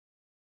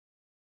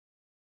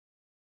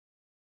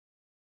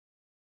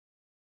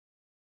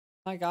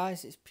Hi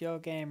guys, it's Pure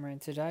Gamer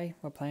and today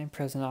we're playing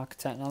Prison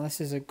Architect. Now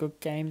this is a good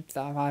game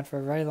that I've had for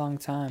a very long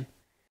time.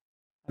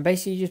 And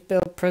basically you just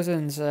build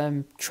prisons,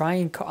 I try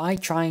and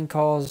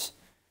cause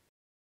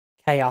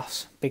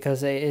chaos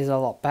because it is a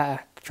lot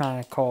better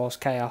trying to cause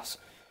chaos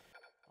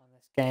on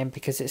this game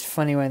because it's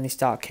funny when they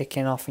start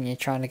kicking off and you're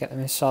trying to get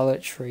them in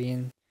solitary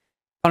and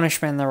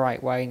punishment the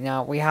right way.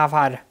 Now we have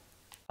had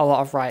a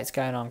lot of riots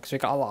going on because we've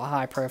got a lot of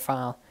high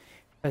profile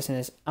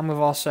prisoners and we've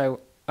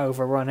also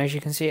overrun. As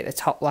you can see at the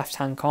top left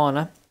hand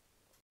corner,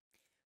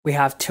 we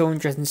have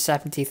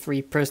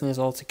 273 prisoners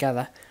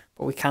altogether,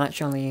 but we can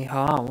only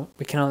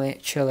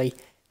actually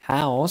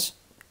house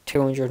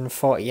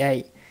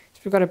 248.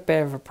 So we've got a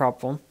bit of a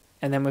problem.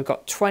 And then we've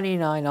got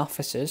 29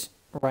 officers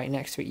right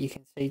next to it. You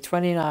can see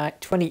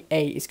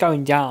 28 is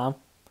going down,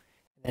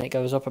 and then it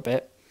goes up a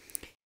bit.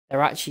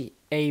 They're actually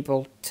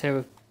able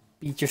to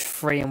be just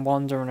free and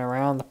wandering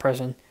around the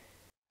prison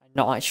and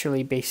not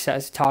actually be set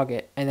as a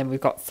target. And then we've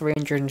got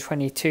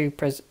 322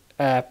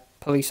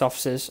 police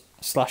officers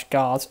 /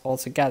 guards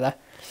altogether,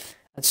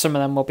 and some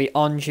of them will be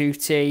on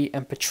duty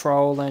and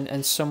patrolling,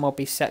 and some will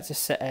be set to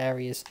set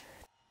areas.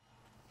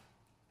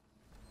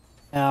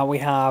 Now we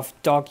have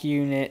dog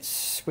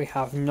units, we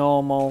have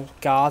normal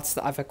guards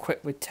that I've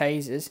equipped with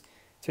tasers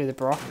through the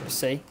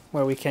bureaucracy,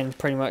 where we can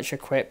pretty much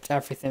equip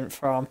everything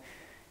from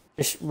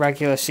just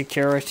regular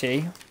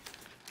security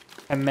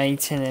and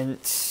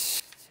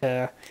maintenance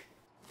to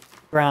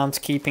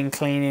groundskeeping,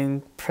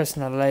 cleaning,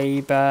 prisoner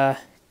labour,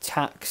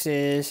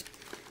 taxes,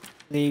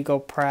 legal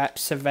prep,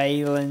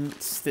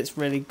 surveillance that's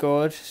really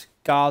good,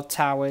 guard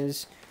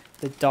towers,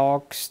 the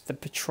dogs, the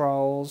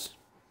patrols,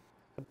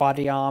 the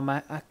body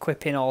armour,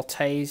 equipping all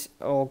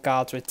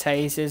guards with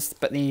tasers,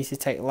 but they need to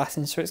take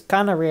lessons, so it's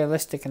kind of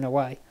realistic in a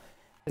way,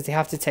 because they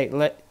have to take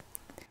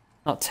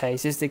not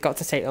tasers, they've got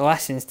to take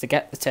lessons to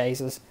get the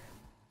tasers.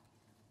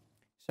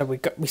 So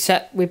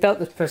we built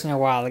this prison a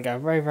while ago,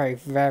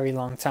 very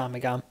long time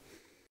ago,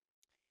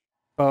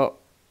 but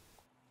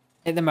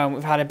at the moment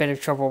we've had a bit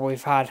of trouble.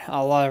 We've had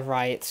a lot of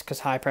riots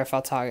because high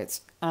profile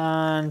targets,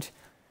 and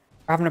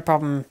we're having a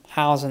problem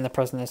housing the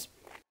prisoners.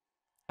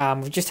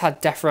 We've just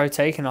had death row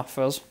taken off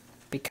us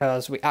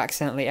because we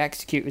accidentally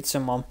executed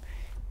someone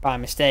by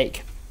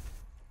mistake,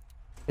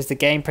 because the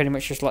game pretty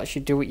much just lets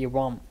you do what you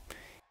want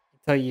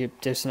until you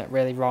do something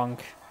really wrong.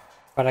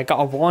 But I got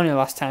a warning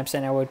last time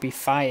saying I would be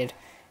fired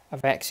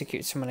if I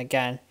execute someone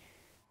again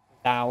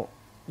without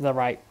the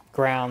right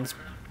grounds.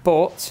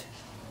 But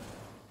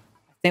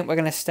I think we're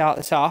going to start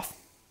this off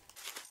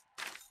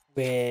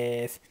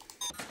with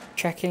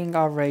checking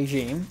our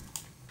regime.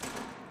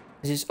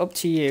 It's up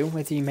to you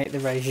whether you make the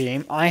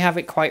regime. I have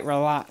it quite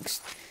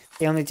relaxed.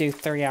 They only do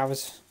 3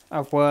 hours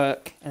of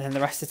work, and then the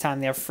rest of the time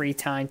they have free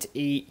time to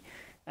eat,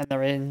 and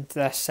they're in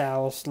their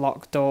cells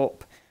locked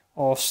up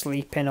or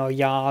sleeping or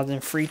yard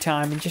and free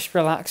time and just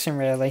relaxing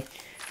really,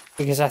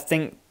 because I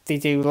think they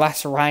do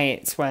less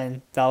riots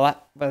when they're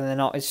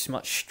not as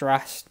much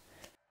stressed.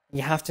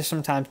 You have to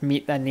sometimes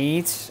meet their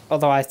needs,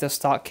 otherwise they'll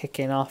start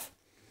kicking off.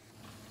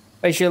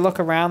 But as you look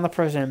around the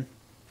prison,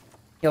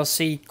 you'll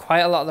see quite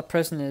a lot of the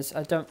prisoners,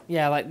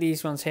 like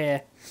these ones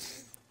here,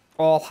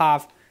 all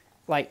have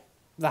like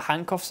the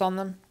handcuffs on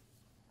them.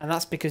 And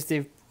that's because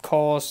they've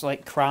caused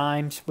like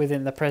crimes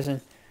within the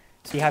prison.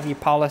 So you have your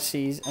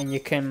policies and you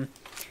can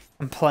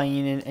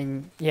complain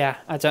and yeah,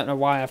 I don't know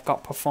why I've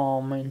got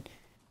perform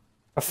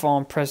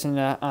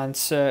prisoner and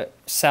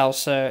cell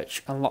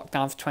search and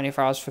lockdown for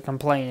 24 hours for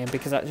complaining,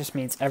 because that just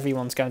means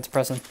everyone's going to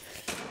prison.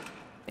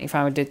 I think if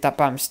I did that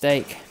by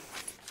mistake.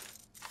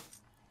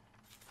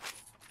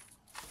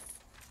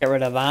 Get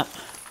rid of that.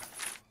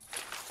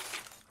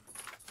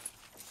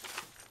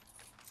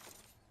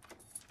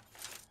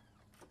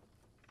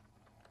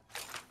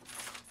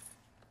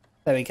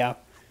 There we go.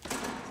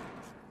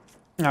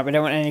 Right, we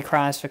don't want any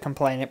crimes for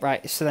complaining.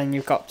 Right, so then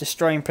you've got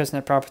destroying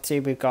prisoner property.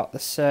 We've got the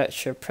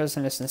search of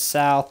prisoners in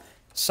cell,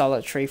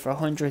 solitary for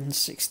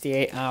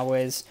 168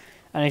 hours.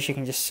 And as you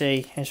can just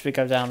see, as we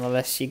go down the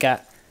list, you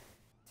get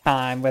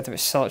time, whether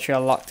it's solitary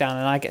or lockdown,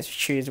 and I get to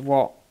choose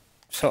what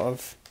sort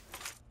of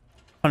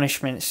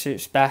punishment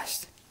suits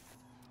best.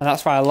 And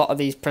that's why a lot of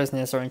these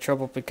prisoners are in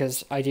trouble,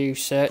 because I do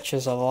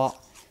searches a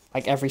lot.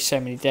 Like every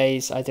so many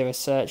days I do a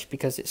search,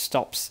 because it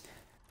stops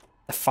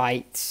the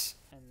fights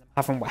and them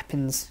having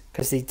weapons,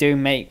 because they do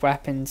make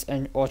weapons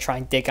or try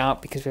and dig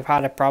out, because we've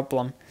had a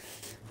problem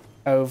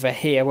over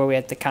here where we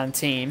had the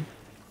canteen.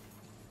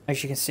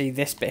 As you can see,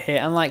 this bit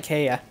here, unlike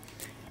here,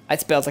 I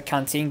had to build a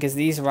canteen because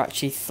these are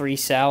actually 3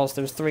 cells.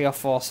 There was 3 or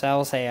 4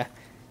 cells here,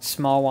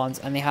 small ones,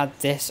 and they had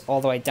this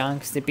all the way down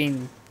because they've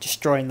been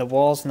destroying the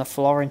walls and the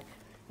flooring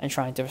and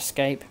trying to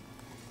escape.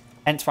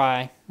 Hence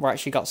why we're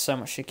actually got so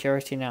much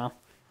security now.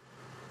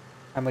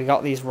 And we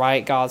got these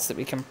riot guards that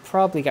we can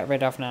probably get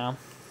rid of now.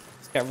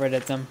 Let's get rid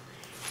of them.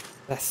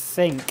 I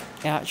think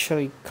it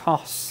actually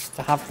costs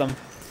to have them.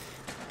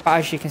 But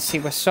as you can see,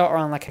 we're sort of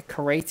on like a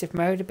creative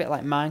mode, a bit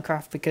like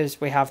Minecraft, because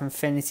we have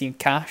infinity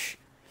cash.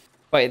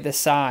 But at the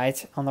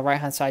side, on the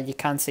right hand side, you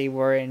can see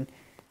we're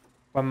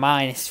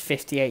minus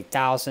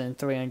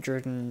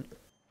 58,300 and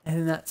I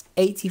think that's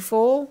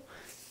 84.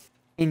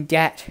 in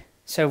debt.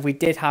 So if we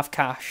did have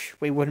cash,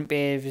 we wouldn't be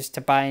able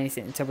to buy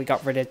anything until we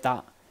got rid of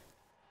that.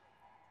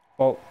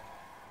 But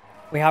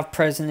we have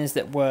prisoners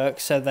that work,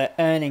 so they're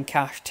earning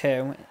cash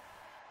too.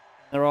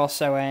 They're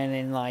also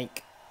earning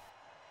like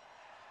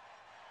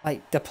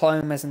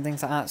diplomas and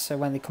things like that. So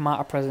when they come out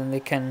of prison, they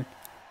can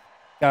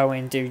go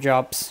and do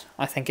jobs.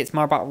 I think it's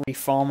more about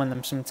reforming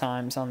them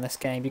sometimes on this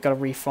game. You've got to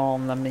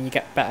reform them and you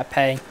get better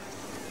pay.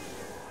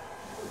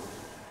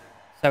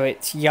 So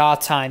it's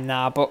yard time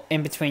now, but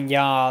in between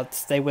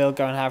yards, they will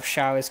go and have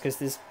showers because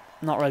there's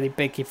not really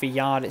big of a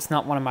yard. It's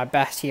not one of my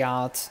best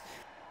yards.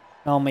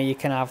 Normally you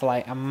can have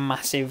like a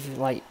massive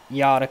like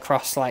yard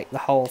across like the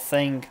whole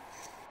thing.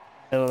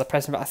 Middle of the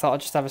prison, but I thought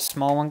I'd just have a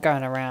small one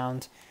going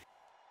around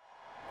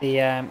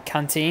the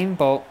canteen,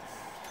 but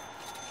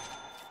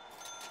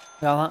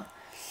well,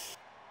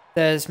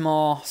 there's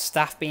more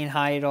staff being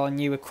hired or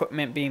new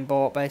equipment being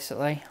bought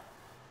basically.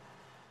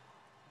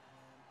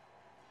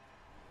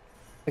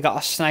 We got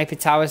our sniper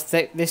towers.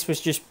 This was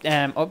just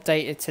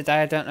updated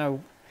today. I don't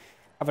know.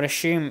 I would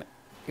assume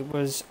it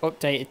was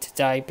updated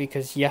today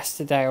because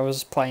yesterday I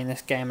was playing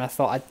this game and I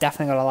thought I'd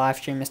definitely got a live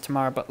stream this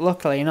tomorrow. But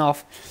luckily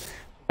enough,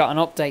 we got an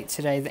update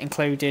today that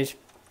included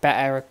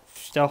better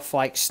stuff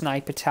like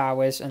sniper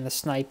towers and the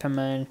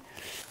sniperman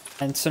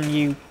and some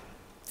new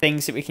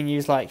things that we can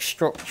use like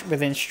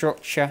within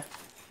structure.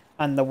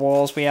 And the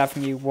walls, we have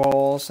new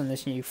walls and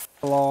there's new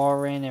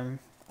flooring and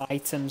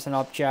items and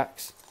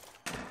objects.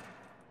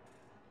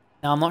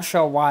 Now, I'm not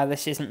sure why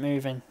this isn't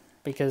moving,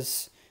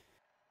 because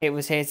it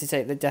was here to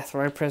take the death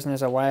row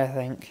prisoners away, I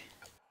think.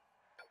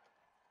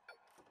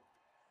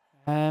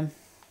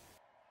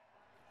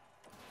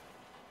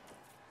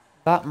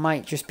 That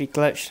might just be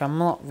glitched, I'm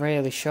not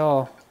really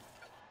sure.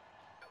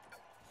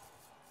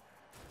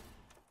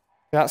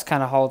 That's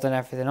kind of holding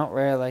everything up,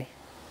 really.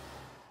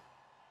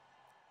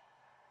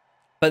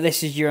 But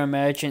this is your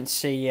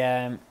emergency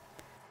side.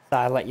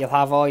 You'll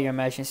have all your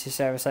emergency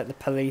service, like the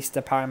police,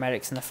 the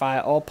paramedics, and the fire,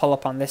 all pull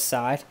up on this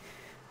side.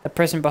 The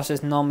prison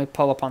bosses normally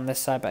pull up on this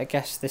side, but I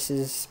guess this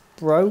is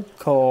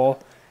broke, or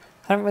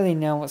I don't really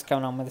know what's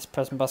going on with this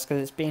prison bus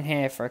because it's been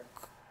here for a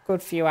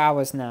good few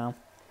hours now.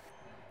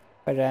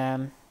 But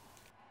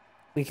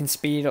we can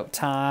speed up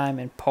time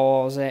and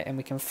pause it, and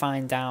we can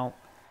find out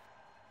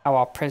how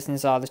our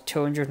prisoners are. There's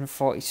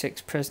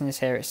 246 prisoners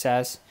here, it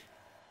says,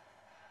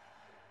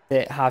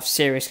 that have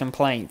serious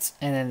complaints,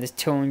 and then there's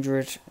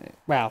 300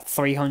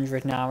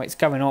 now. It's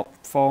going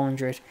up.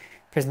 400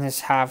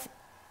 prisoners have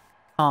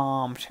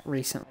armed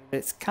recently.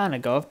 It's kind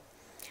of good.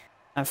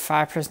 And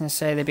 5 prisoners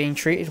say they're being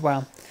treated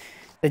well.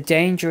 The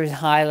danger is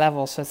high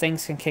level, so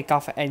things can kick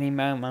off at any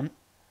moment.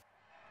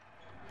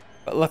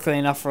 But luckily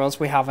enough for us,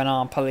 we have an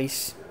armed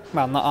police.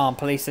 Well, not armed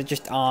police, they're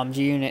just armed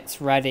units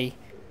ready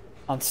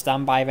on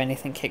standby if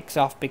anything kicks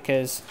off,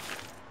 because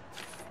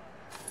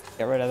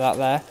get rid of that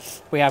there.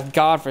 We have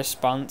guard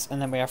response,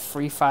 and then we have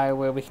free fire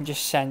where we can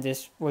just send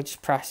this, we'll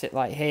just press it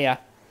like here.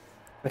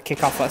 We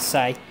kick off, let's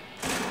say.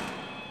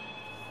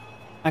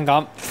 Hang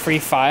on, free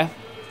fire.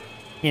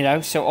 You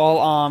know, so all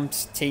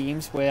armed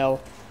teams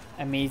will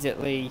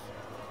immediately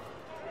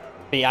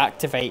be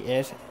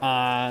activated,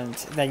 and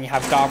then you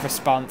have guard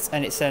response,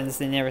 and it sends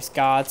the nearest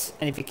guards,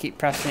 and if you keep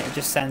pressing it, it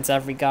just sends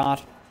every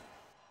guard.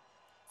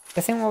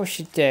 I think what we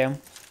should do,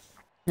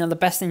 the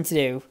best thing to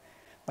do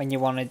when you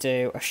want to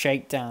do a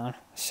shakedown,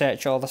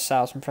 search all the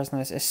cells and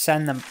prisoners, is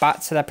send them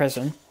back to their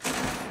prison,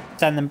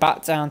 send them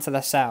back down to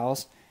their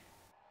cells.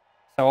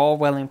 So all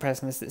willing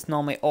prisoners, it's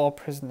normally all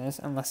prisoners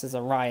unless there's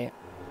a riot.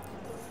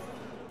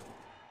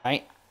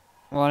 Right,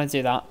 we want to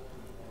do that.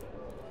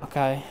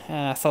 Okay,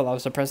 I thought that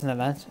was a prisoner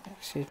then,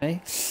 excuse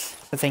me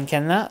for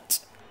thinking that.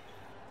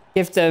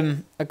 Give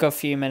them a good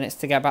few minutes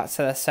to get back to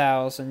their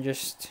cells and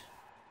just,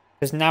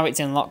 because now it's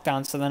in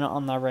lockdown, so they're not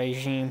on their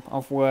regime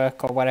of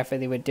work or whatever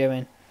they were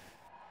doing.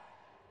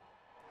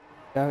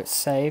 Go, it's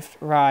saved.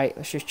 Right,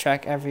 let's just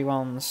check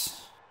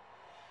everyone's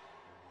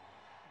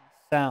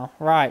cell.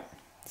 Right,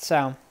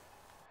 so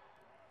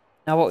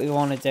now what we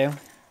want to do,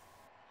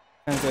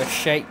 we're going to do a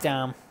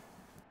shakedown.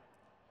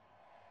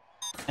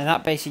 And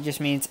that basically just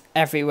means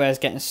everywhere's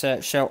getting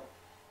searched. So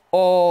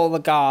all the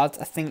guards,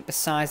 I think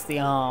besides the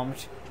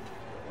armed.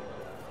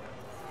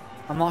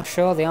 I'm not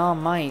sure, the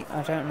armed might,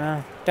 I don't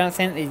know. Don't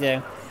think they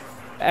do.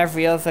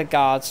 Every other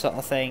guard sort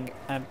of thing,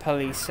 and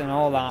police and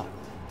all that,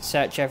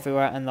 search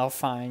everywhere and they'll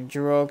find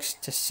drugs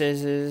to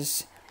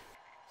scissors.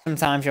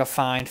 Sometimes you'll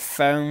find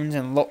phones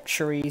and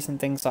luxuries and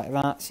things like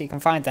that. So you can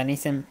find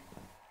anything.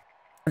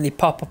 And they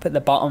pop up at the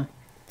bottom.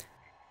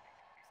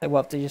 So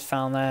what they just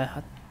found there.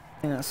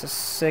 I think that's a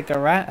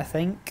cigarette, I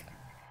think.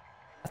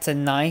 That's a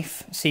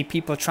knife. See,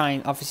 people try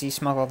and obviously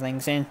smuggle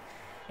things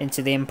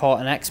into the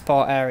import and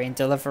export area and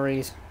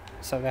deliveries.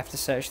 So we have to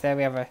search there.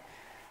 We have a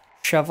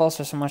shovel,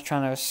 so someone's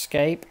trying to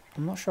escape.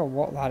 I'm not sure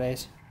what that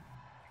is.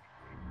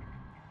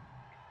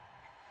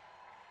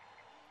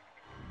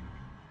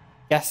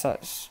 Guess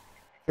that's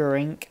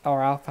drink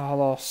or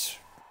alcohol or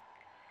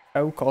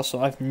smoke or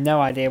so. I have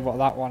no idea what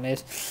that one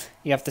is.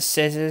 You have the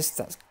scissors.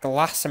 That's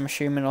glass, I'm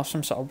assuming, or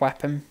some sort of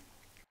weapon.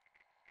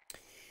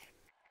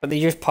 But they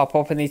just pop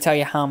up and they tell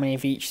you how many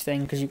of each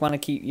thing, because you want to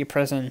keep your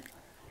prison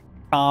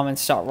calm and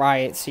stop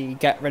riots, so you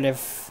get rid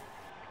of...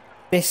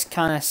 This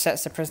kind of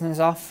sets the prisoners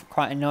off,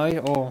 quite annoyed,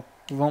 or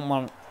you won't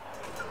want...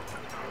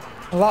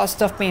 A lot of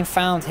stuff being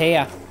found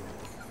here.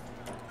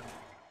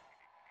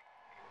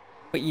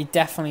 But you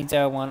definitely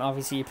don't want,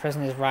 obviously, your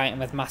prisoners rioting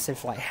with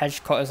massive, like,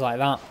 hedge cutters like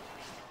that.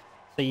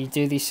 So you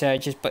do these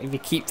searches, but if you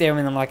keep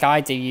doing them like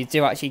I do, you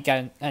do actually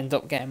end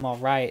up getting more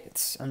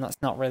riots, and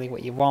that's not really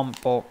what you want,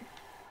 but...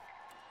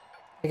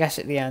 I guess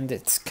at the end,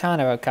 it's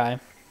kind of okay. I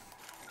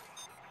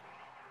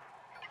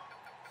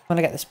want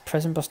to get this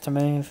prison bus to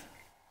move.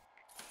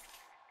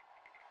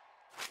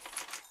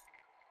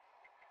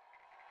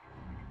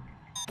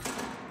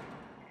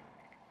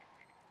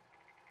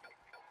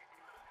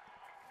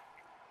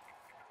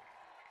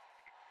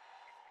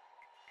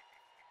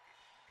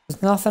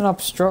 There's nothing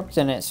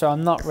obstructing it, so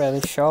I'm not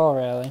really sure,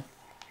 really.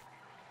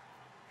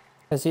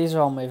 Because these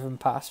are all moving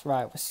past.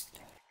 Right, let's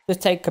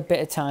just take a bit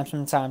of time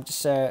sometime to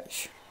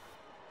search.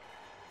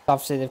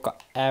 Obviously, they've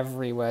got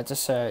everywhere to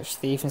search.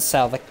 They even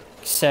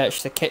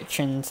search the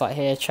kitchens, like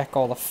here, check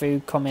all the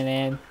food coming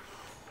in.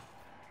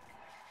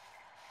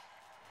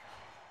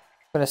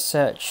 Gotta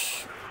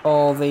search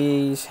all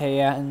these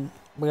here, and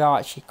we are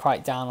actually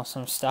quite down on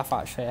some stuff,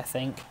 actually, I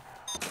think.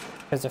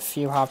 Because a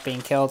few have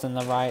been killed in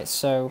the riots,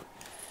 so...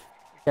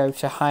 Go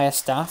to hire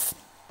staff.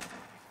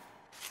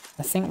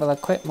 I think we'll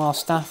equip more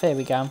staff. Here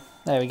we go.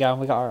 There we go.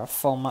 We got our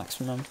full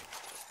maximum.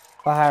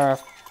 We'll hire a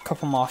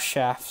couple more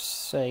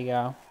chefs. There you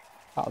go.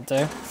 That'll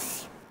do.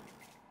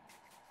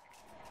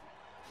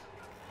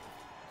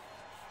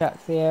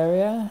 Check the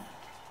area.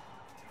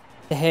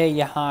 Here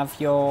you have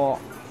your...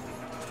 I'm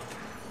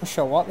not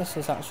sure what this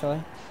is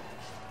actually.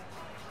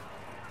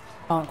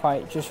 Can't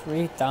quite just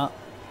read that.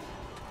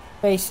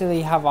 Basically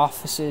you have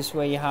offices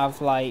where you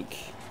have like...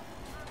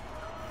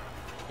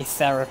 your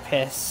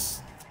therapists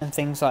and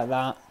things like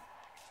that.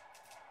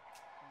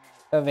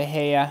 Over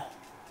here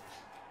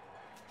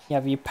you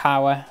have your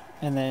power,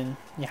 and then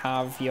you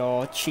have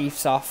your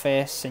chief's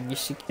office and your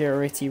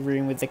security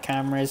room with the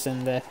cameras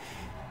and the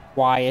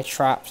wire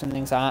traps and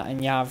things like that,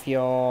 and you have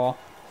your...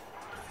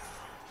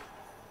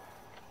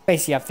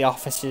 Basically you have the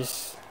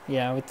officers, you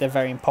know, they're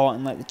very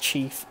important, like the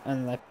chief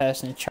and the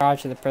person in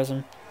charge of the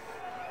prison.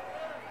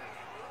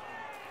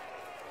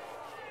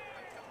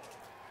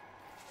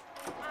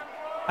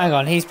 Hang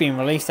on, he's been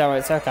released. Oh,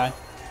 it's okay.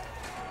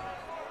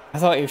 I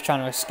thought he was trying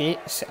to escape.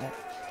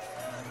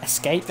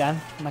 Escape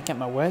then. I might get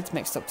my words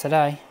mixed up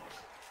today.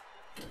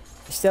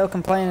 He's still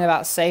complaining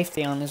about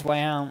safety on his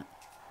way out.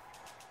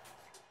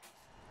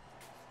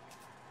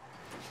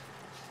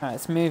 Right,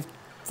 let's move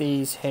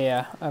these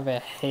here, over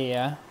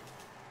here.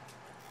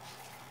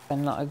 They're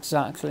not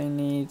exactly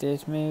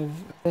needed. Move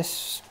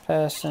this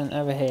person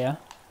over here.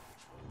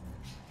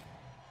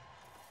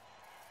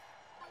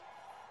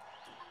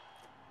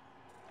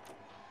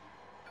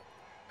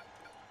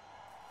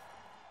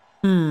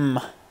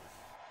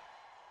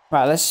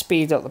 Right, let's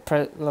speed up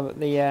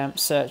the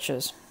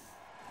searches.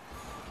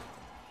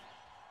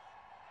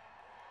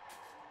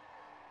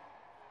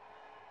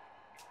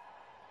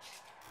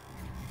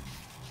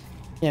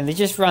 Yeah, they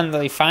just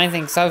randomly find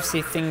things.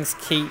 Obviously, things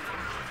keep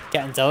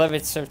getting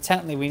delivered, so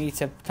technically we need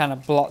to kind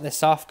of block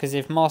this off, because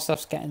if more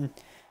stuff's getting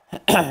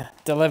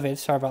delivered,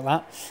 sorry about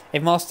that,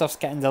 if more stuff's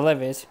getting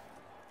delivered,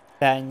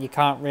 then you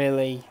can't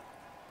really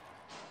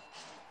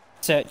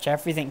search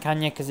everything, can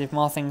you? Because if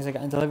more things are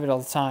getting delivered all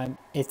the time,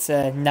 it's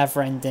a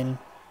never-ending...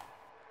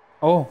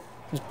 Oh,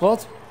 there's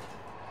blood.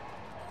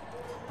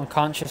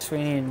 Unconscious,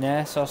 we need a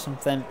nurse or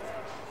something.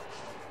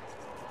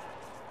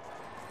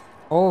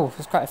 Oh,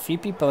 there's quite a few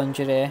people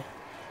injured here.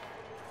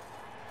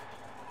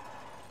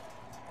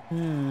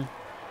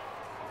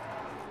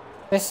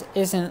 This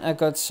isn't a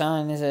good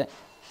sign, is it?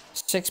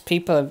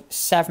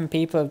 7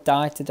 people have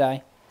died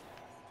today.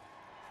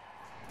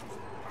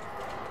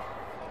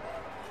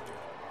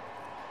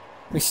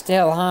 We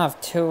still have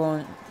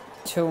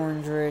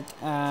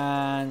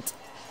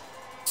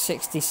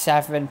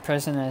 267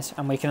 prisoners,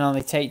 and we can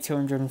only take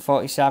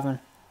 247.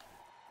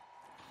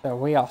 So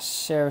we are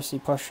seriously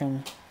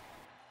pushing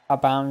our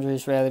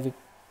boundaries, really.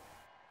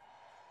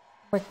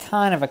 We're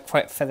kind of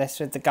equipped for this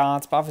with the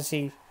guards, but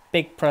obviously,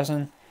 big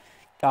prison,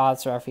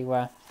 guards are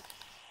everywhere.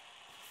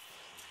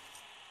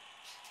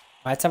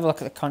 Right, let's have a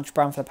look at the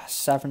contraband for the past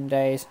 7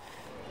 days.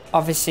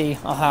 Obviously,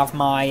 I'll have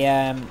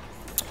my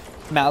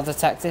metal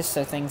detectors,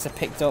 so things are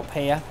picked up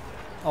here.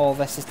 All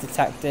this is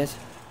detected.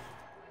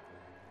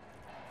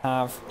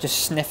 I have just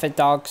sniffer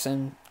dogs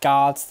and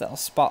guards that'll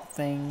spot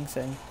things,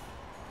 and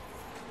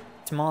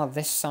to more of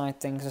this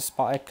side things are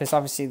spotted, because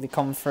obviously they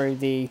come through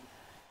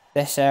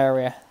this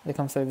area. They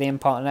come through the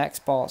import and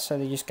export, so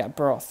they just get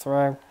brought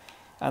through,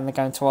 and they're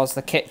going towards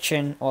the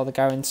kitchen, or they're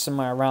going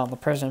somewhere around the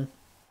prison.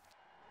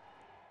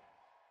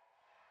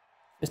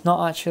 It's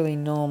not actually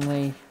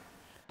normally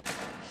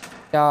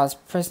guards.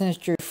 Prisoners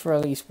due for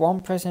release.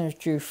 1 prisoner is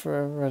due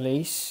for a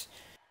release.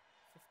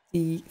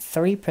 The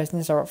 3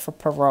 prisoners are up for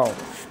parole.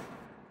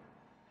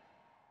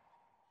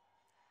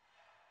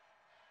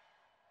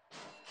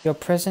 Your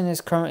prison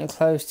is currently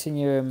closed to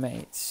new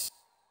inmates.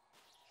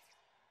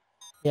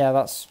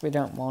 Yeah, we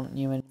don't want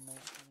new inmates.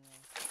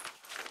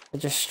 We're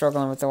just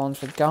struggling with the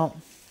ones we've got.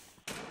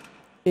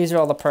 These are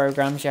all the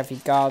programs. You have your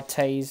guard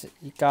taser,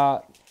 your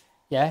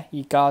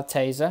guard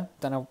taser.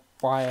 Don't know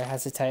why I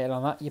hesitated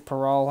on that. Your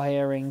parole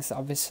hearings,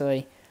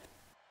 obviously.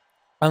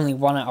 Only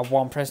 1 out of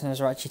 1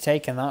 prisoners are actually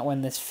taking that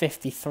when there's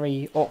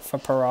 53 up for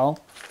parole.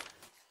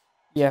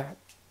 Yeah,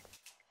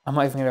 I'm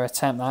not even going to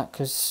attempt that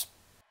because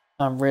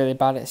I'm really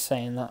bad at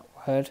saying that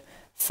word.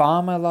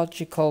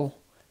 Pharmacological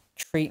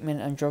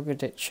treatment and drug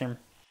addiction.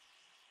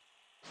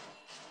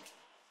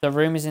 The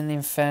room is in the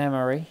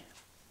infirmary.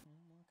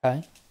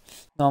 Okay.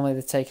 Normally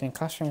they're taken in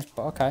classrooms,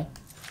 but okay.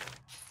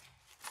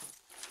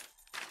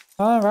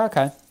 Oh, right,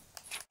 okay.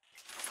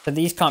 So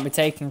these can't be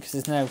taken because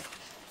there's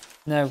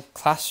no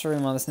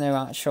classroom or there's no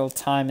actual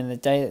time in the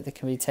day that they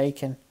can be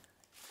taken.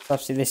 So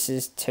obviously this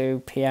is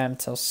 2 PM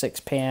till 6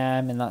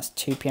 PM and that's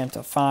 2 PM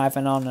till 5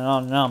 and on and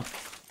on and on.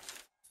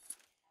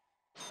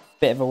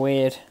 Bit of a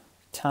weird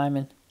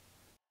timing.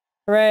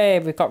 Hooray,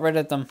 we've got rid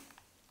of them.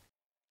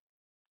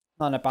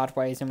 Not in a bad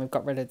way, and we've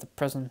got rid of the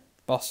prison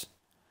boss.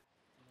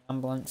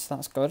 Ambulance,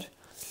 that's good.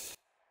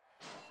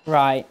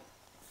 Right.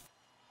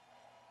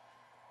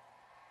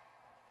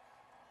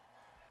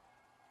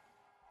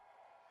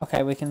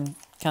 Okay, we can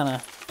kind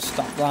of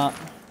stop that.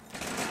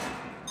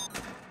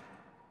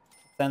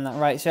 Then that,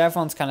 right, so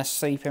everyone's kind of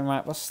sleeping,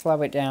 right, we'll slow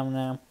it down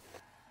now.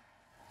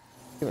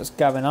 See what's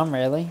going on,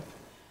 really.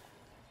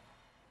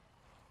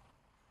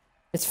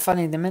 It's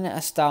funny, the minute I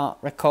start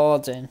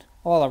recording,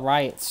 all the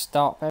riots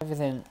stop,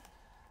 everything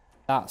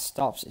that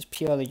stops. It's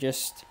purely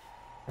just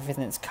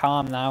everything's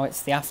calm now.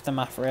 It's the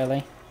aftermath,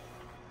 really.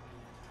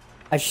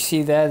 As you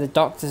see there, the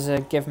doctors are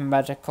giving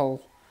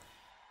medical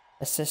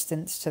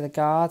assistance to the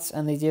guards,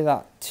 and they do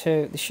that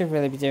too. They should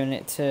really be doing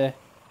it to...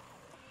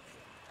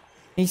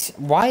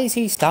 Why is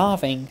he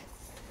starving?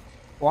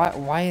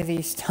 Why are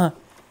these...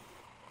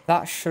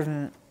 That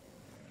shouldn't...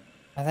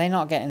 Are they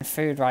not getting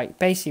food right?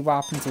 Basically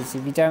what happens is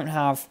if you don't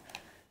have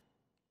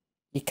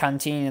your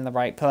canteen in the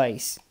right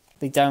place,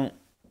 they don't...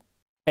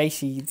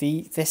 Basically,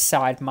 this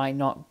side might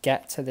not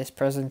get to this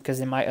prison because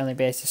they might only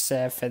be able to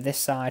serve for this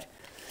side.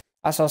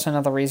 That's also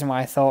another reason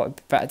why I thought it'd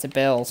be better to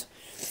build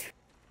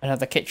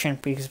another kitchen,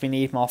 because we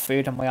need more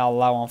food and we are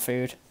low on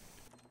food.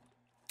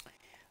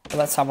 But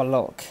let's have a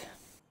look.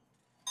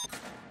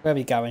 Where are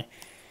we going?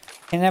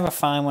 I can never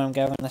find where I'm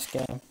going in this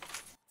game.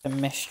 It's a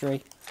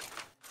mystery.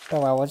 Oh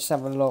well, we'll just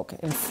have a look.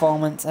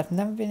 Informant. I've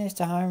never been able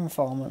to hire an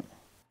informant.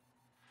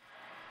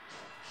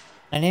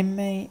 And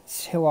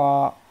inmates who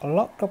are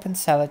locked up in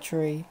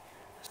solitary,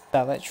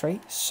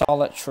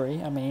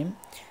 I mean,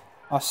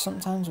 are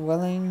sometimes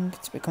willing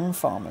to become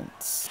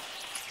informants.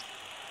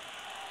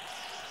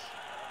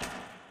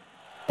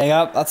 There you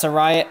go, that's a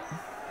riot.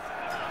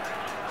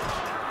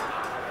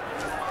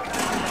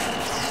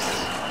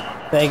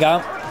 There you go.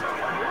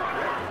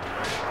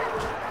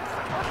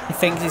 He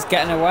thinks he's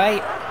getting away?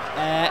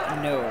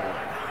 No.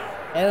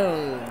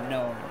 Oh,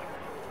 no.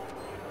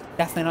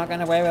 Definitely not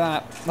getting away with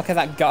that. Look at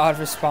that guard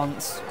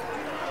response.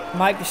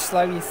 Might be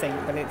slow, you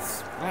think, but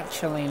it's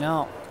actually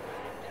not.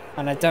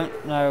 And I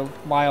don't know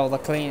why all the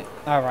clean...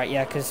 Alright,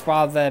 yeah, because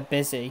while they're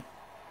busy,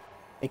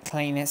 they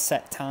clean at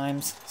set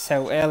times.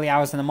 So early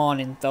hours in the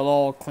morning, they'll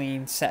all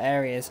clean set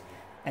areas.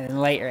 And then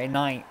later at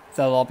night,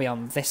 they'll all be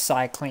on this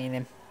side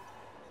cleaning.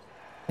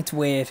 It's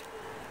weird.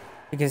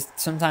 Because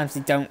sometimes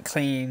they don't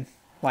clean,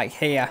 like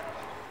here.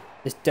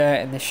 There's dirt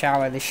in the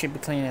shower, they should be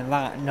cleaning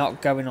that,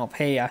 not going up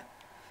here.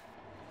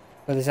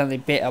 But there's only a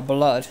bit of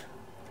blood.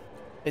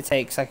 It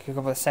takes like a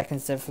couple of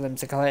seconds for them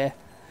to clear.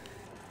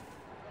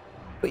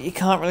 But you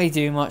can't really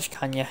do much,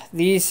 can you?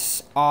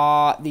 These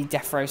are the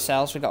death row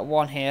cells. We've got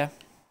one here,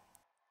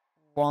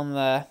 one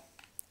there,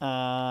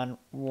 and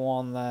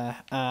one there,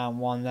 and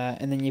one there.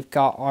 And then you've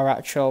got our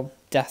actual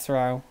death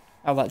row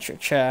electric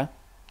chair.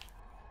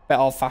 Bit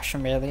old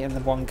fashioned really, and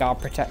the one guard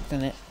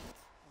protecting it.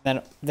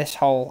 Then this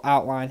whole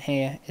outline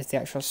here is the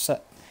actual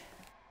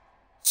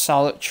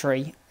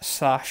solitary /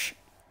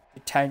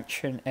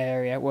 detention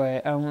area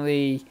where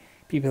only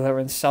people who are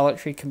in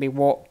solitary can be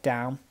walked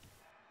down,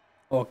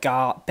 or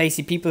guard,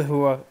 basically people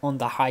who are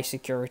under high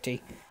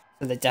security,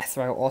 so the death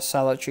row or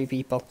solitary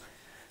people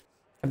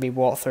can be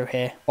walked through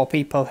here, or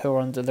people who are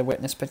under the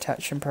witness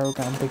protection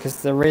program,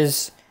 because there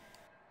is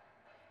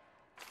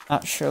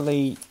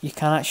actually, you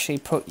can actually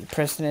put your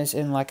prisoners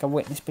in like a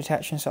witness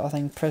protection sort of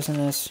thing.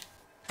 Prisoners.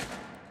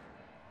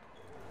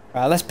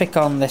 Right, let's pick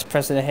on this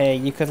prisoner here.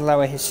 You could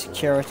lower his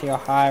security or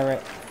higher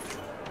it.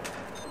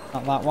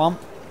 Not that one.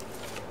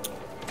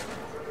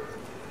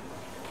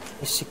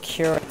 His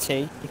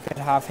security, you could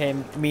have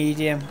him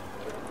medium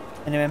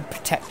and him in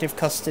protective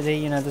custody.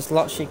 You know, there's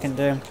lots you can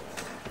do.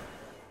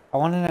 I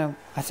want to know.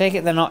 I take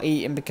it they're not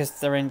eating because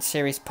they're in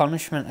serious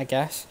punishment, I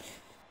guess.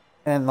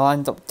 And then they'll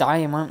end up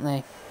dying, won't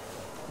they?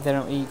 If they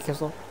don't eat,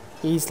 because look,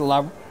 he's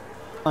low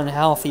on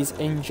health, he's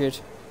injured.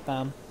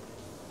 I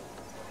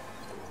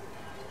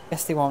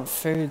guess they want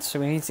food, so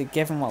we need to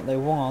give them what they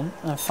want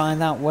and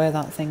find out where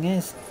that thing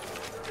is.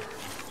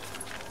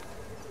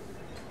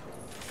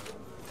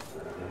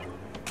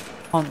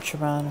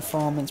 Contraband,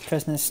 informants,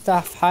 prisoners,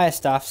 staff, higher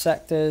staff,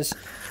 sectors,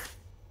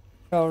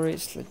 control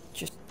routes,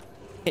 just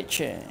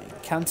kitchen,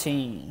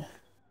 canteen.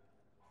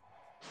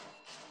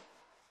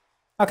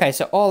 Okay,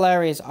 so all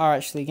areas are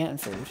actually getting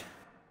food.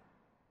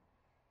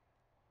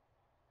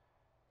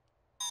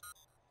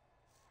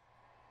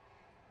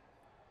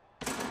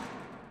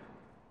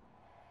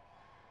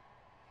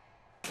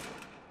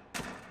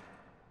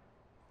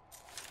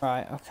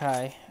 Right,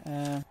 okay.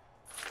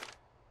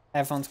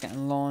 Everyone's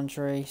getting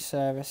laundry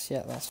service.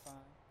 Yeah, that's fine.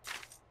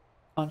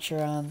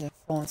 Contraband,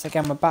 informants.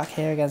 Again, we're back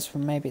here again, so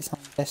maybe it's on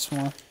this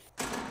one.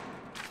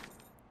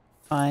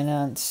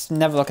 Finance.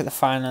 Never look at the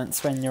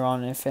finance when you're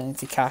on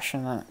Infinity Cash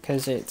and that,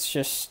 because it's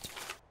just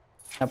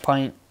no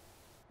point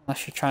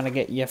unless you're trying to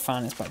get your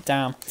finance back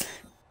down.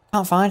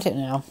 Can't find it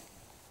now.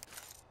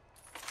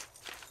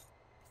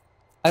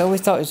 I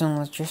always thought it was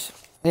on just.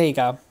 There you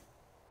go.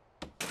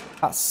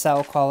 That's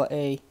cell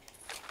quality.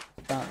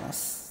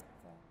 That's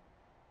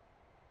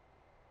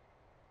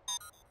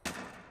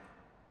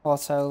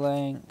auto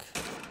link.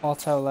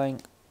 Auto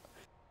link.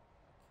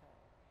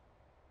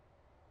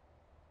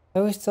 I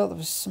always thought there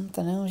was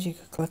something else you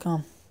could click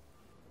on.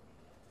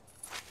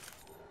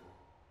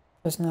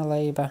 Prisoner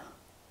labour.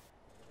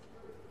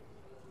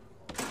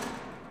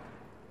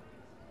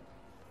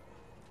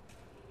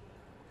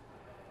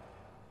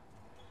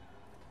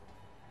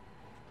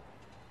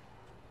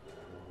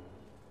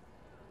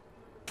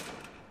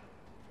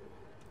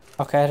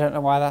 Okay, I don't know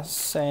why that's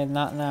saying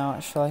that now,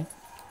 actually.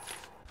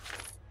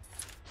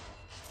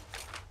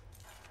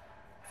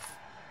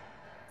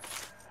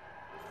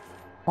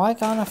 Why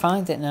can't I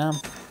find it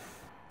now?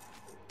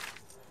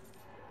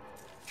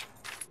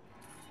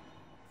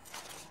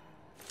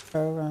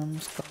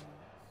 Programs.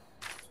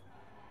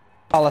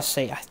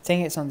 Policy. I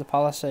think it's under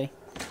policy.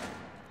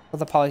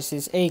 Other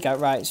policies. Here you go.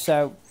 Right.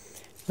 So,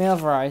 meal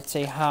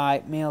variety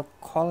high. Meal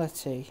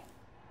quality.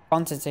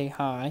 Quantity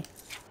high.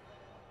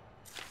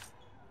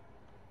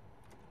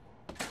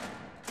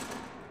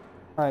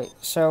 Right.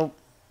 So,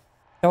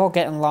 they're all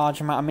getting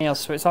large amount of meals.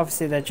 So it's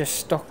obviously they're just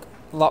stuck,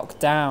 locked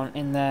down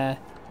in their.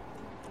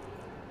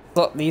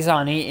 Look, these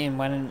aren't eating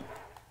when.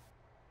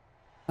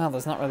 Well,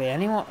 there's not really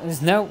anyone.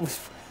 There's no.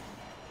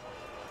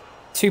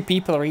 2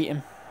 people are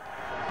eating.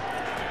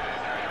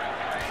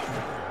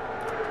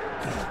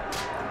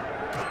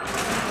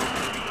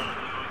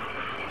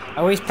 I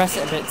always press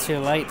it a bit too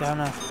late, don't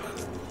I?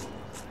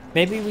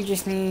 Maybe we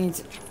just need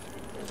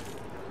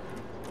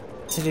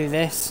to do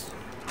this.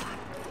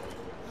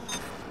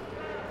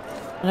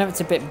 I know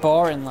it's a bit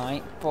boring,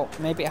 like, but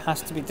maybe it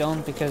has to be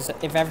done because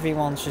if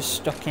everyone's just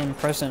stuck in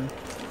prison,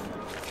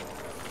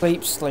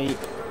 sleep,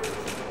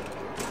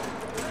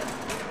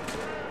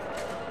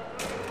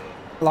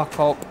 lock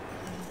up.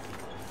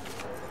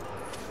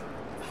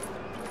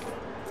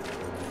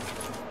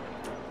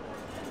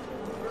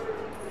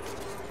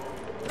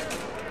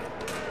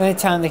 The only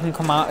time they can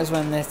come out is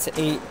when they're to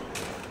eat.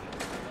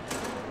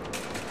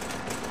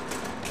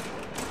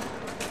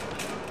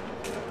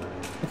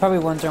 You're probably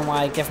wondering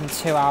why I give them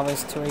 2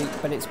 hours to eat,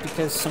 but it's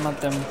because some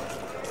of them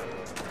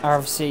are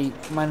obviously,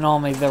 when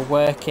normally they're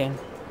working,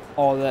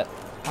 or they're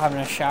having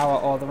a shower,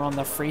 or they're on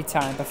their free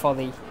time before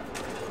they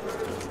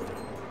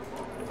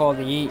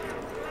eat.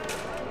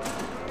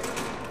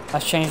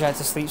 Let's change that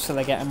to sleep so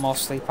they're getting more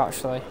sleep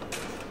actually.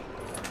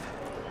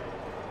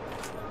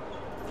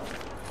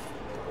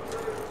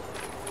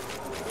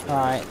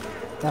 Right,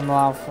 then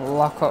we'll have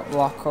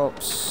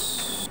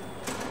lockups.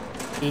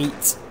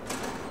 Eat.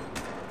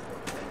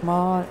 Come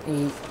on,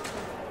 eat.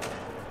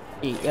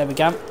 Eat, there we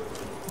go.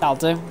 That'll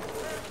do.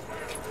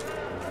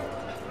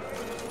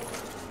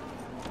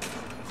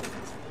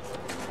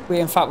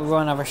 In fact, we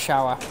won't have a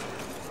shower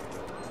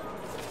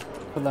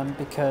for them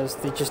because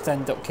they just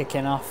end up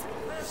kicking off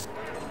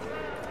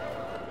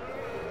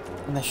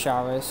in the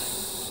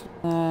showers.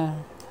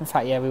 In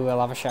fact, yeah, we will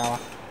have a shower.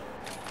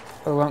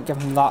 But we won't give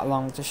them that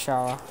long to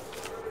shower.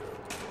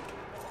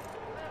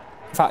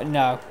 In fact,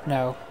 no.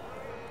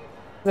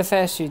 For the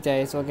first few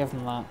days, we'll give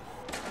them that.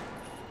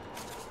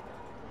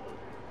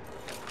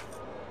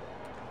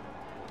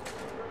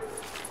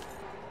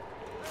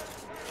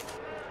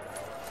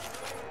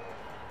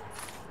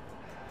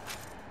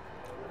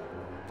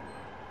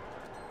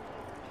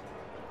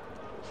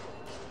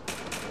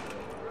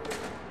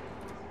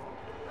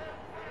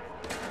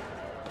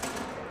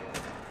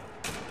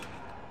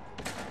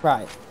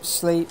 Right,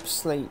 sleep.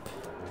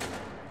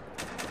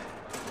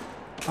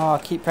 Oh, I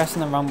keep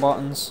pressing the wrong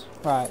buttons.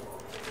 Right.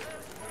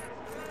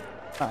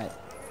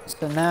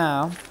 So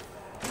now,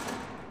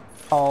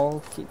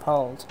 hold, keep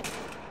hold.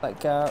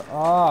 Let go.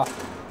 Oh.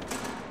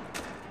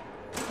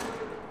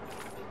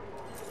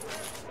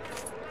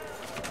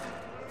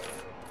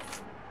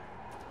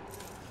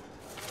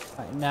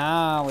 Right,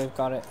 now we've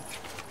got it.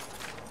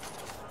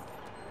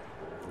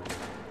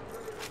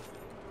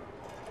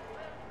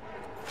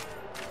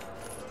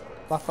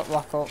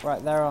 Lock up,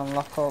 right, they're on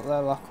lock up,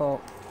 they're lock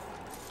up.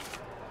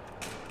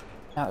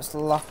 Now it's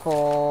lock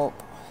up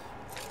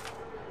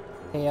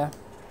here.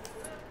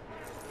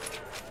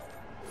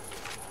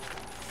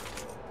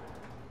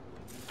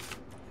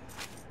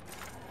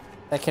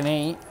 they can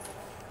eat.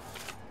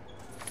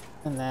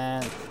 And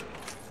then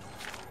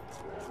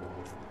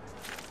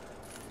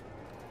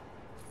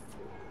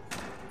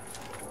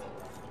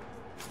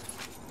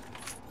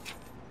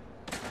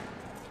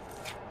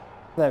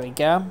there we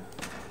go.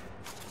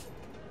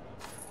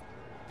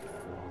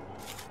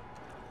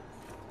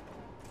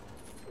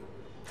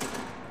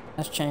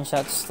 Let's change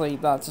that to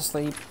sleep, that to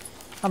sleep.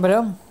 And we're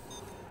done.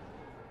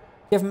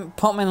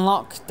 Put them in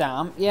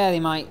lockdown. Yeah, they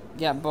might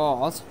get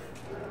bored.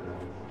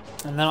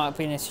 And they're not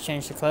being able to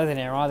change the clothing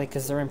here, are they?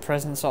 Because they're in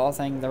prison sort of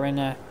thing. They're in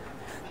a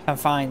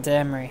confined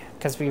area.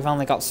 Because we've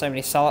only got so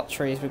many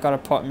solitaries, we've got to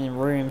put them in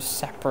rooms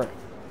separate.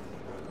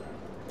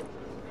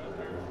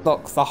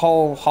 Look, the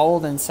whole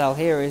holding cell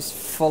here is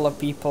full of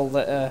people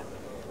that are...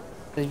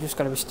 They've just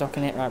got to be stuck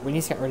in it. Right, we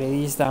need to get rid of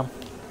these though.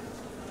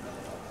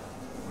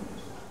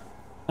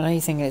 I know you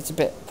think it's a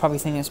bit... Probably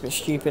think it's a bit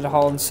stupid, a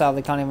holding cell.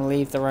 They can't even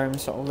leave their own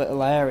sort of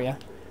little area.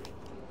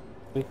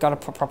 We've got to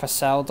put proper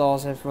cell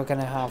doors if we're going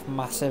to have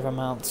massive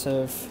amounts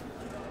of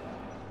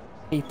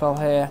people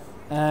here.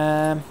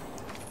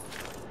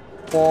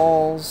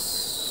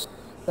 Walls.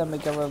 Then we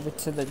go over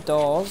to the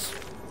doors.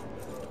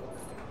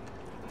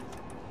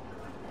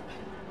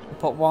 We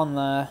put one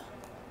there.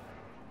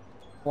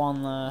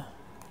 One there.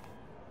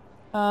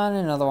 And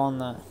another one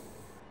there.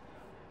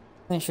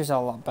 I think she's a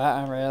lot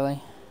better,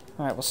 really.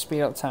 Alright, we'll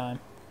speed up time.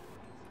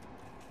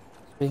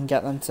 So we can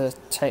get them to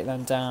take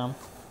them down.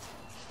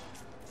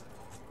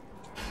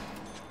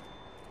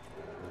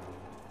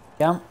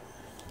 Yeah.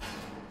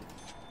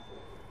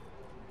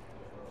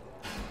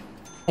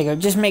 There you go. It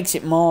just makes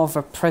it more of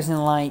a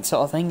prison-like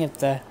sort of thing if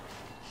the,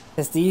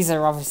 because these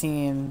are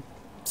obviously in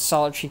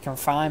solitary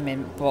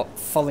confinement, but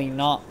fully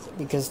not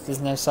because there's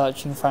no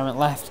solitary confinement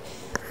left.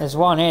 There's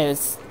one here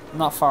that's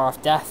not far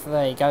off death.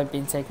 There you go,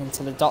 being taken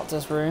to the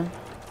doctor's room.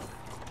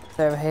 It's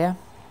over here.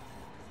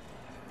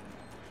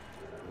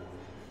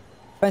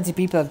 20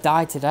 people have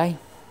died today.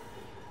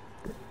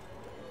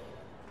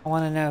 I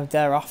want to know if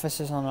they're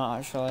officers or not,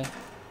 actually.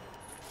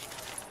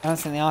 I don't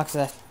think they are, because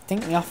I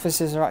think the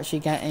officers are actually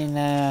getting,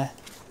 yeah,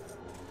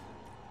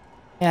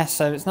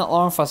 so it's not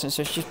law enforcement,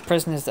 so it's just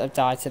prisoners that have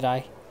died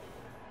today.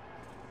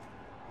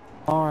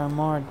 More and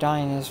more are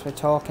dying as we're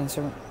talking,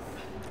 so...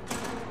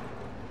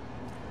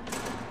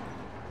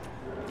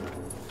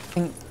 I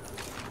think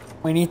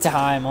we need to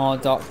hire more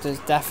doctors,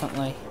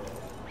 definitely.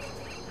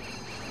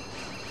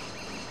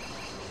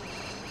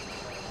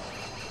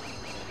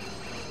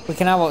 We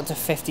can have up to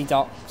 50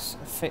 docs,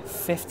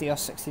 50 or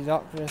 60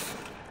 doctors.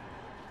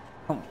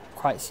 Can't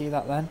quite see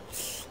that then.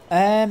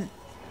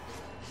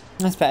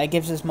 That's better. It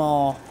gives us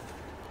more,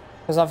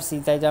 because obviously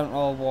they don't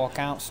all walk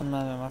out. Some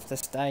of them have to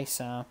stay,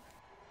 so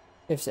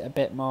gives it a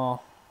bit more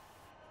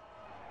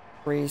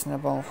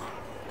reasonable.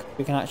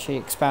 We can actually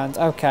expand.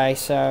 Okay,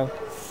 so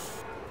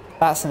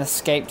that's an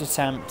escaped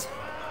attempt.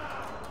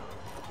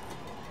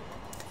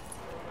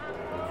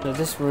 So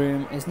this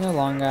room is no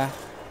longer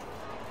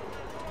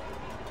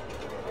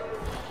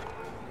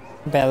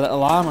a bit of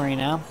little armory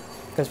now,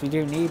 because we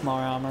do need more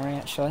armory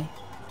actually.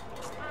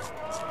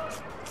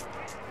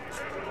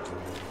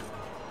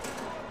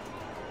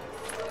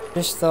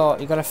 Just thought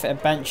you got to fit a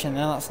bench in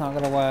there. That's not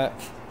going to work.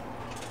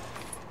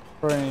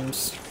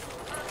 Rooms.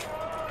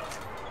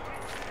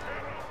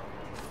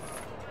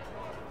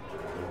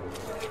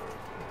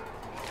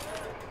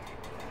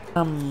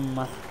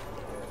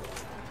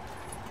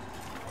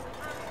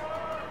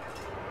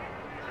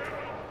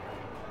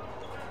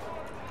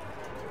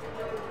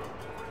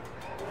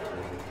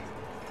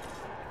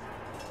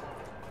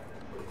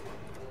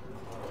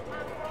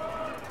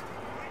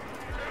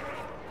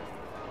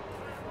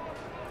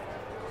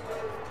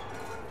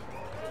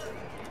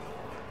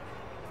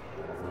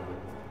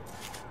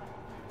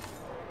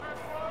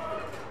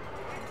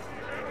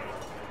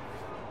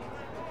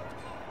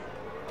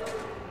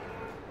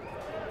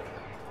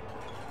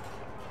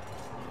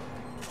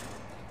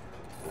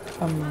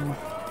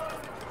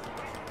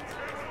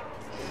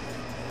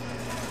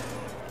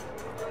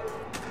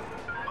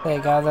 There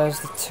you go, there's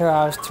the 2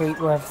 hours tweet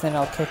where everything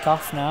will kick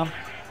off now.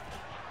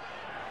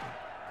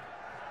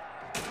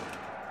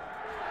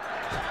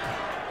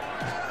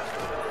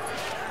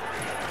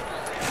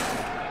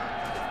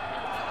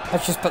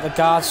 Let's just put the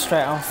guards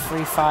straight on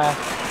free fire.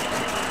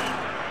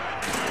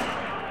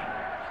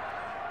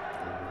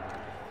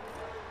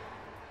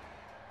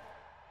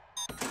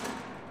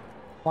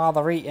 While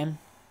they're eating.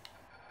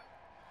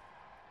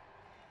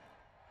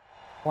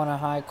 Want a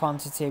high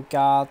quantity of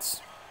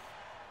guards.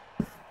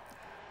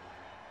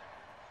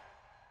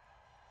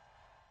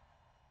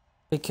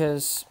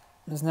 Because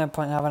there's no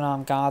point in having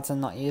armed guards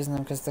and not using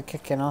them because they're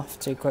kicking off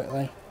too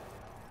quickly.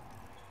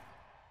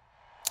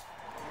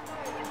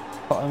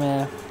 Put them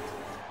here.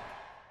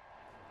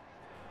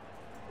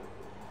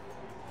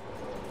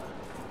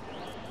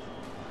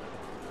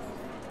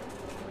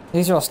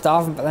 These are all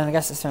starving, but then I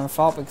guess it's their own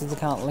fault because they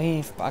can't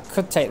leave. But I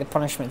could take the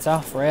punishments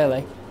off,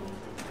 really.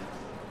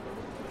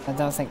 I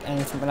don't think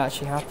anything would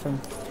actually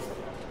happen.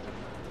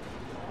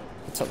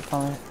 I took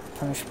the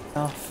punishment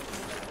off.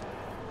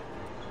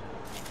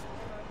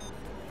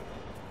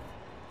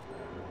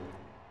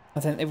 I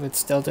think they would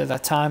still do their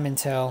time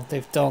until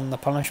they've done the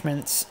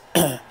punishments.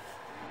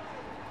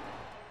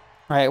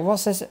 Right,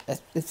 what's this?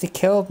 If they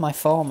killed my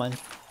foreman.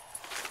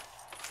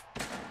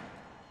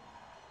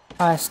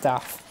 Fire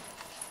staff.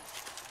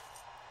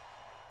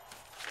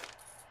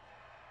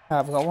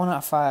 Right, we've got 1 out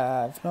of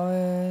 5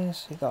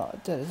 noise. We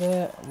got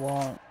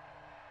 1.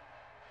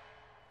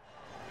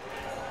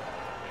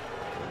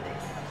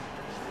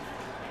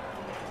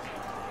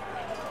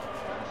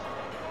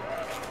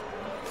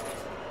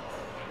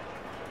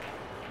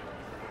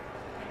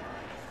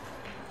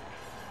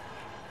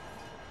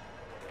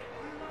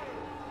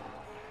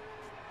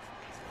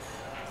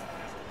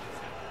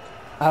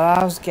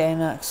 Allows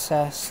gain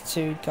access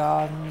to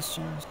gardens.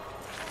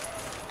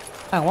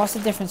 And what's the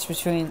difference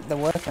between the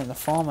worker and the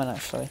foreman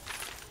actually?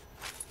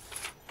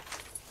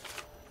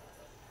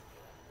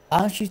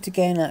 Allows you to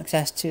gain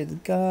access to the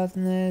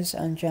gardeners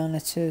and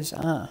janitors.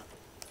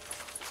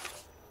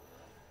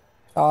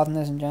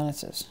 Gardeners and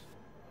janitors.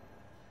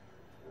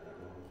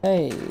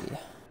 Hey.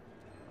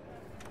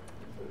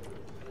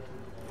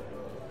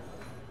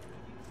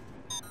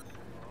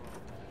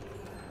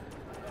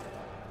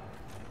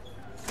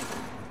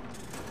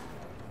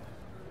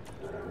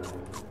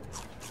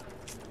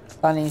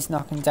 That needs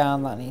knocking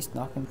down, that needs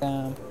knocking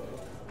down.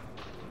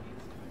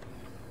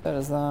 So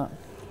does that.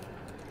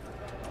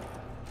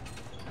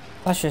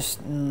 That's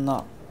just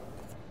not.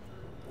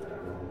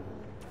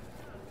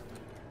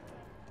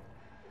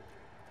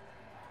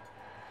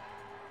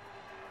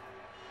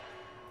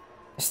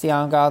 It's the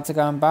armed guards are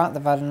going back,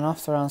 they've had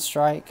enough, they're on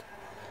strike.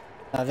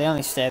 They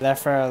only stay there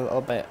for a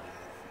little bit.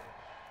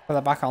 Well,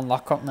 they're back on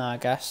lockup now, I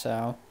guess,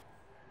 so.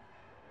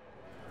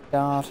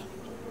 God.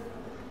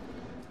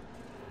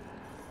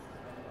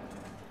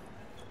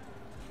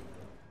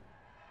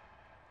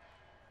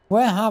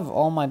 Where have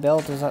all my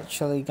builders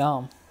actually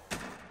gone?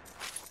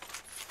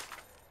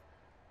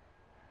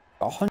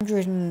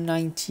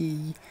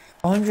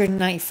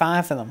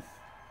 195 of them.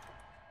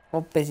 We're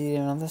busy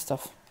doing other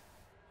stuff.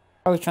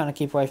 Probably trying to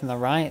keep away from the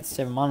riots,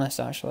 if I'm honest,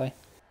 actually.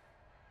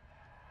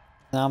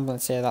 An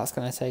ambulance here, that's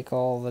going to take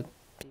all the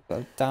people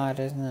who've died,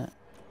 isn't it?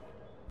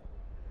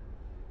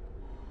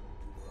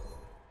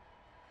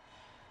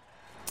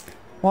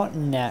 What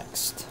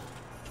next?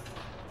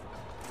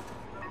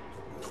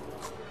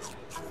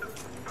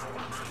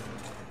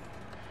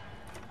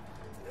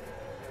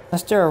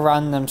 Let's do a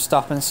random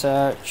stop and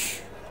search.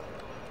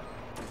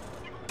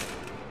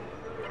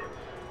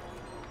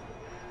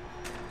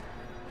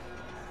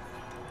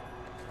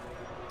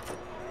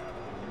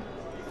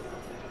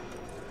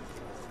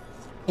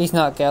 He's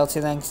not guilty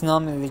then, because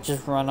normally they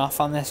just run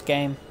off on this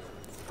game.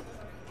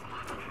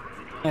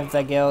 If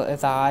they're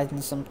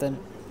hiding something.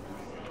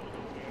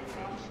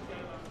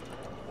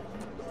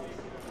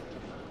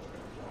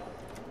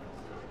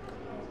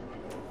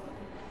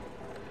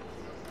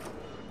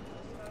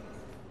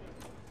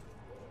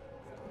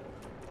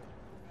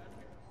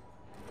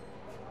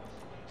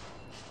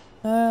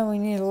 We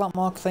need a lot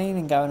more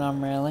cleaning going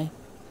on, really.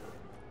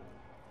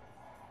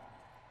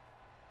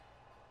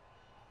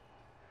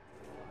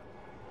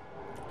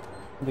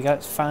 We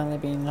got finally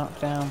being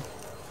knocked down.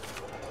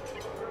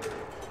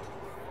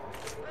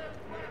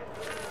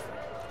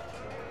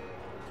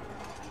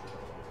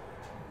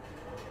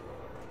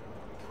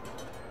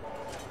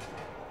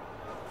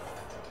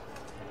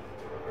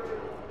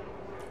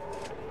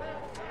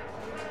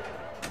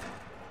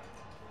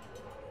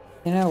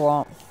 You know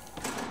what?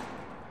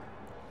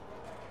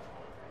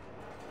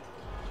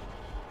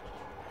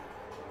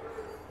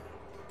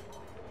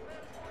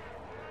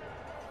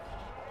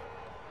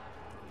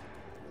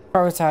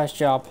 Prioritize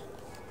job.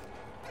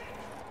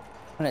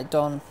 Want it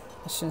done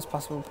as soon as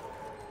possible.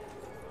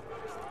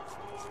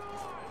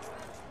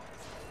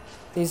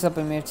 These will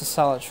be moved to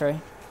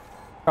solitary.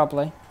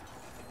 Probably.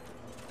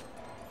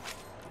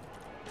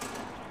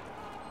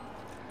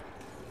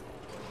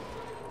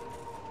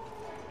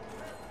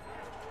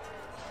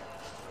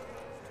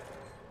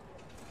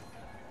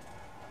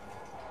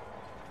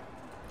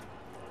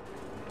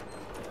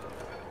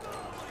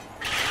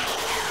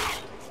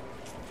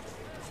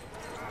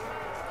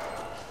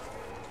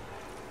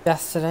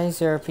 Deaths today,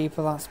 0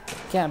 people, that's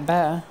getting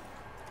better.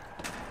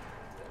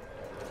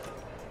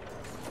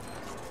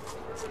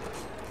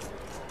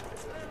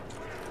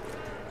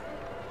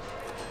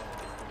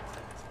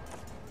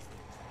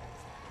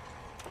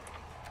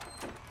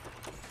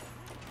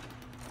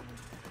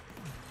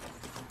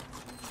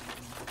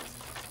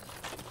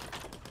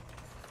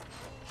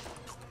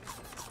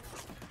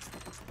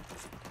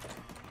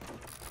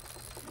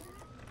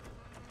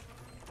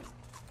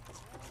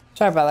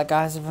 Sorry about that,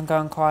 guys, if I'm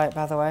going quiet,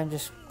 by the way. I'm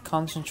just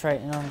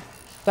concentrating on,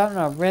 don't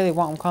know really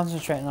what I'm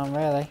concentrating on,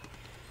 really.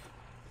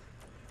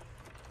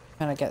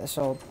 Trying to get this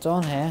all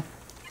done here.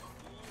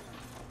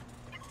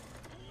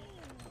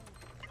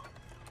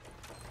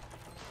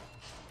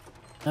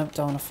 Nope,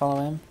 don't want to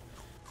follow him.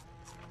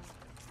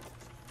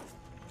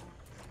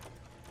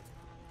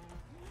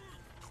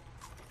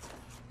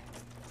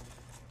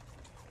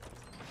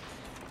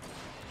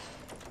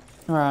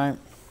 Right.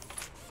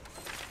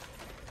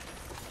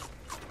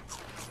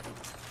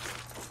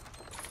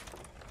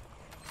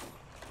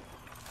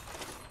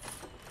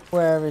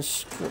 Where is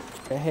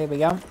structure? Here we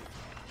go.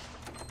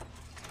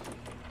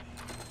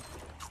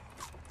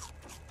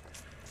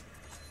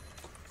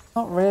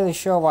 Not really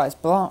sure why it's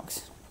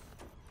blocked.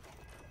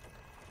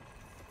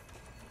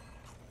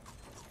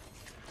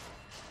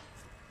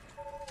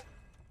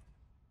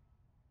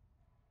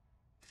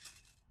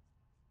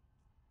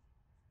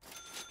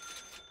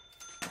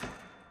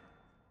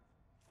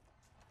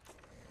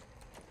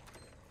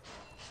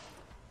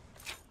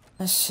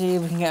 Let's see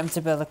if we can get him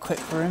to build a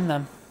quick room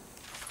then.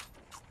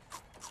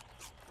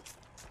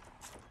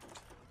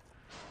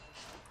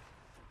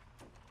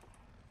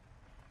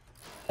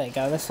 There you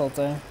go, this'll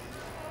do.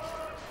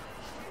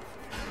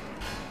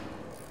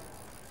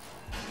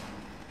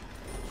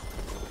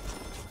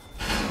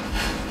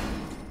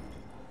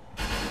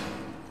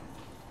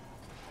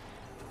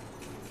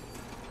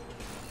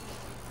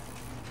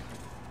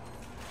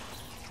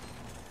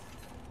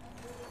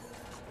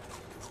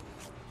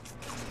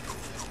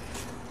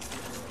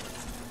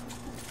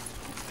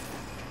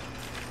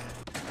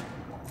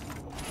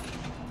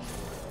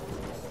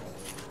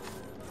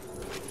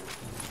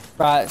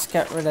 Right, let's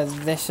get rid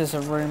of this as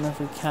a room if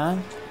we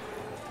can.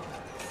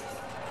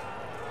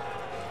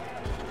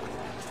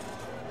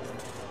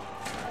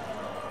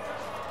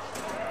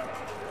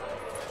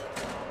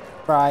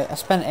 Right, I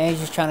spent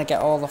ages trying to get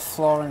all the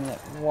flooring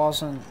that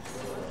wasn't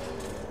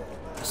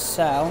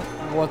cell,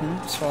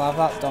 wooden, so I'll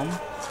have that done.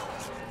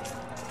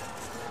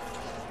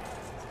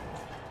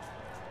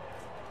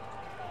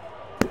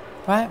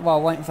 Right,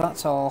 while waiting for that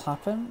to all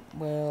happen,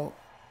 we'll...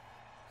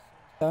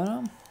 what's going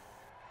on?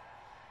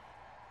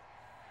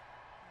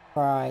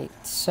 Right,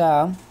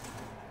 so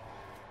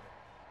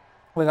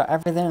we got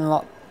everything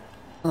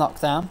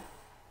locked down.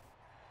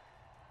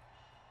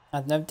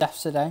 Had no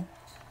deaths today.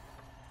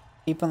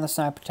 Keep on the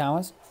sniper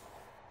towers.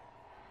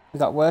 We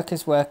got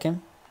workers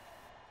working.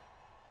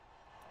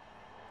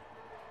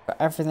 Got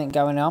everything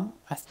going on.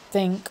 I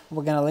think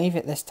we're gonna leave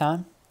it this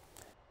time.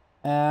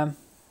 Yeah,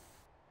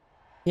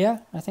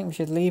 I think we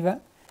should leave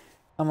it,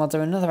 and we'll do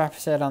another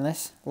episode on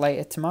this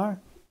later tomorrow.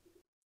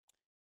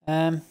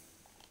 I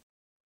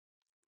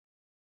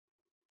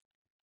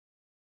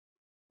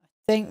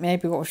think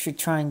maybe what we should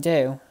try and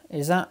do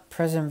is that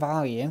prison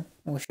value,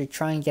 we should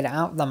try and get it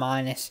out of the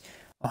minus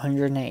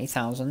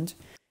 180,000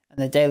 and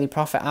the daily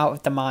profit out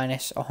of the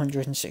minus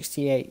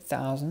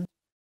 168,000.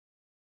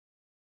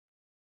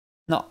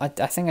 No, I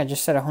think I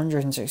just said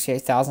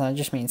 168,000, I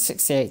just mean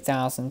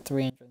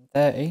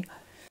 68,330.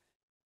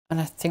 And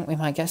I think we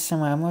might get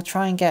somewhere, and we'll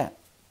try and get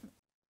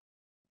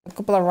a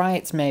couple of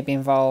riots maybe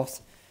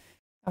involved.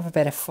 Have a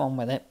bit of fun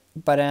with it.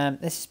 But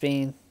this has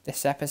been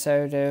this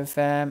episode of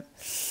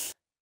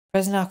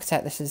Prison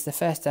Architect. This is the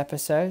first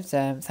episode.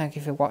 Thank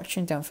you for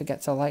watching. Don't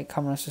forget to like,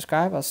 comment and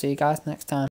subscribe. I'll see you guys next time.